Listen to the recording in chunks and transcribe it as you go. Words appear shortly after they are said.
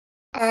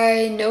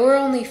I know we're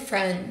only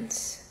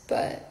friends,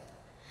 but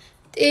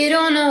they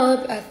don't know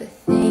about the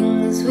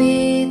things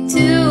we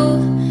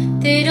do.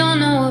 They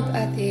don't know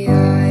about the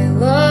I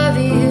love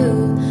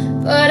you.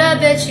 But I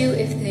bet you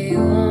if they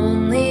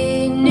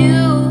only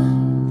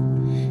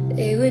knew,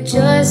 they would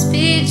just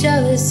be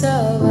jealous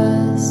of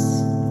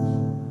us.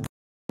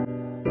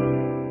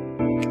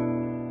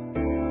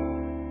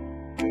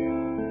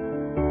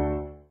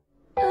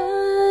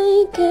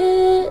 I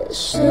get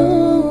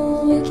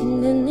so weak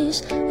in the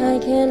knees, I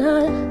can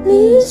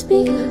hardly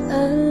speak.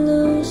 I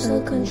lose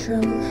all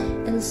control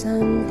and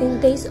something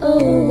takes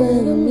over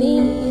on me.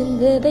 In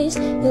the days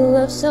your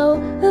love so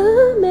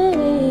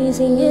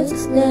amazing,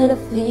 it's not a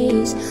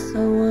phase. I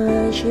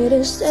want you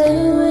to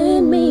stay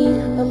with me.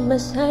 On my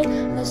side,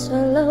 I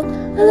swallow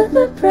all of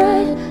my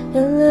pride.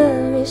 Your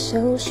love is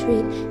so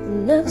sweet, it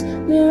knocks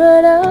me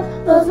right off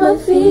my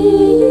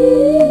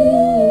feet.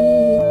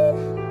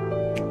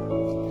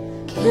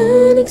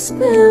 Can't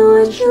explain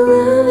what you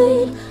love,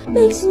 it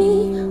makes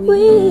me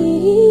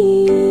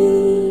weak.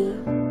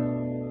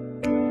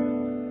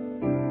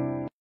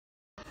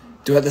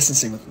 Duet this and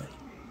sing with me.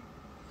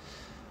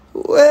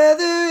 Where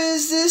there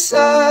is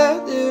desire,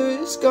 there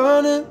is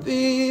gonna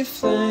be a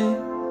flame.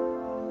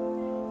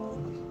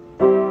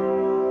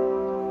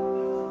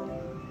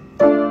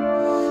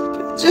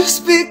 But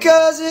just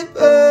because it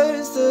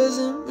burns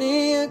doesn't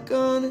mean you're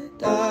gonna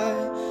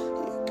die.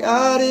 You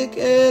gotta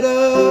get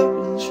up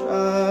and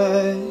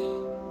try.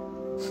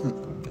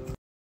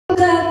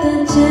 Got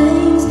the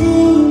James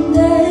Dean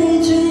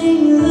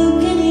daydream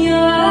look in your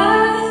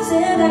eyes,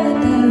 and I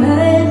got that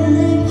red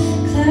lip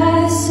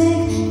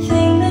classic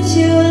thing that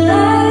you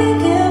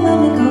like. And when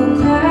we go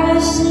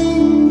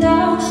crashing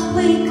down,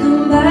 we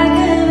come back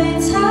every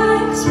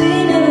time, 'cause we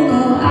never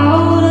go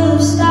out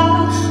of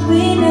style.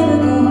 We never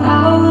go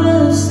out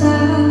of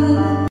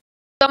style.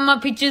 Got my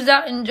peaches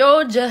out in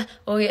Georgia,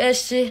 oh yeah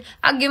shit.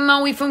 I get my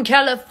weed from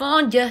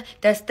California,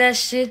 that's that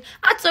shit.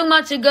 I took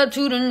my chick up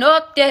to the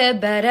north, yeah,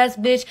 badass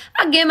bitch.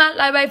 I get my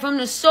light right from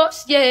the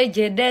source, yeah,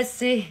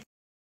 that's it.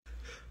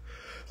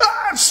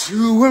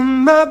 You were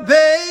my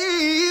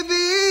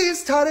baby,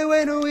 started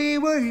when we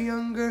were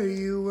younger.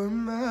 You were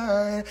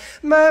my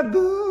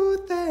boo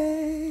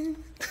thing.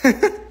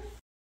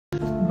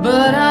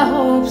 But I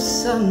hope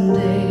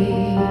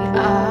someday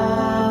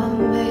I'll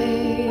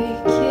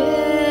make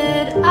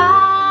it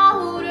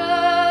out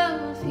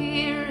of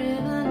here,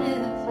 even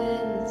if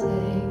it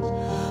takes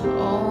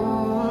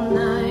all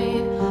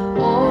night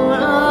or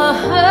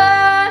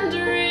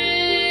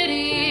 100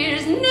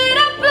 years. Need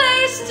a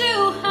place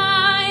to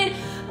hide,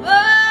 but I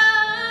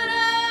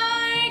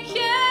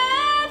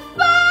can't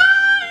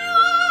find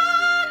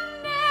one.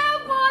 Never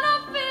wanna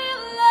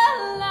feel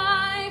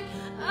alive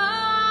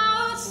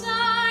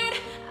outside.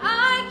 I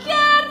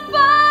can't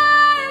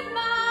find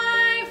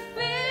my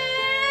feelings,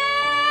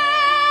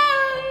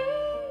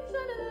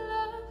 and it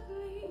left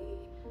me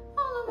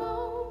all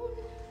alone.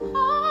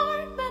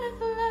 Heart made of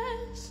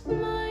glass,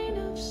 mind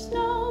of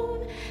stone,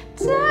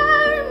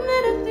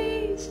 tearing of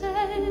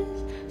pieces,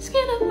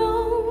 skin of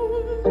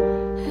bone.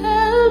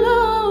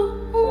 Hello,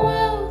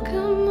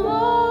 welcome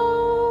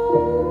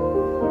home.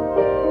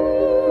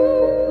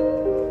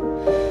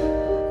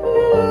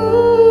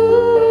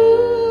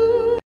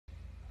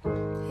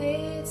 Hey,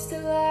 it's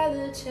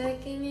Delilah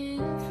checking in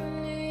from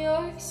New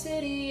York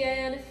City.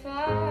 And if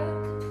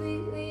I'm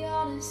completely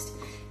honest,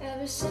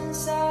 ever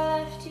since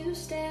I left you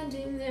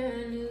standing there,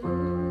 I knew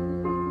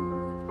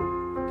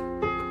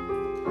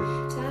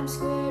Times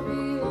Square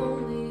be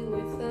lonely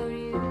without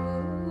you.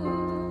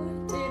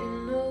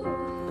 Didn't know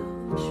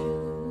how true.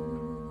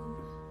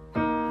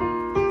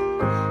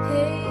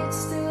 Hey,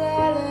 it's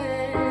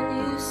Delilah, and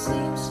you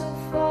seem so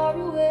far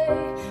away.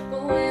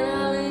 But when I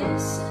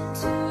listen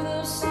to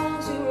those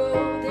songs you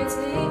wrote, they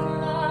take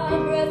my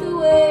breath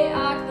away. I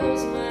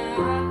close my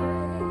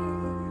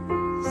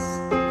eyes.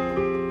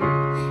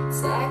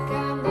 It's like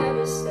I've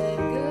never said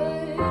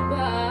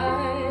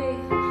goodbye.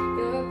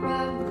 You're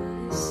by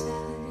my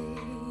side.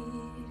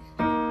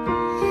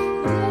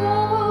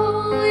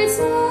 Oh, it's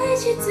what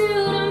you do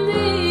to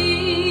me.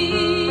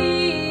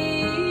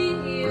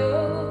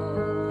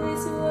 Oh,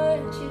 it's what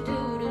you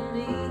do to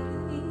me.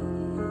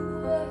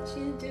 What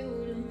you do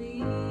to me.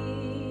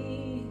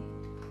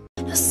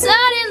 Now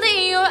suddenly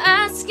you're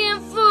asking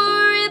for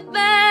it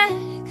back.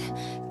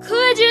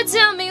 Could you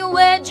tell me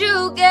where'd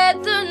you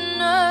get the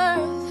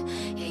nerve?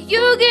 Yeah,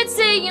 you could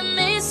say you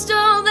missed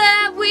all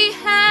that we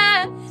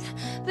had,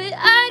 but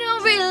I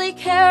don't really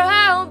care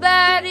how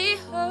bad it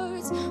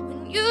hurts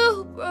when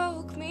you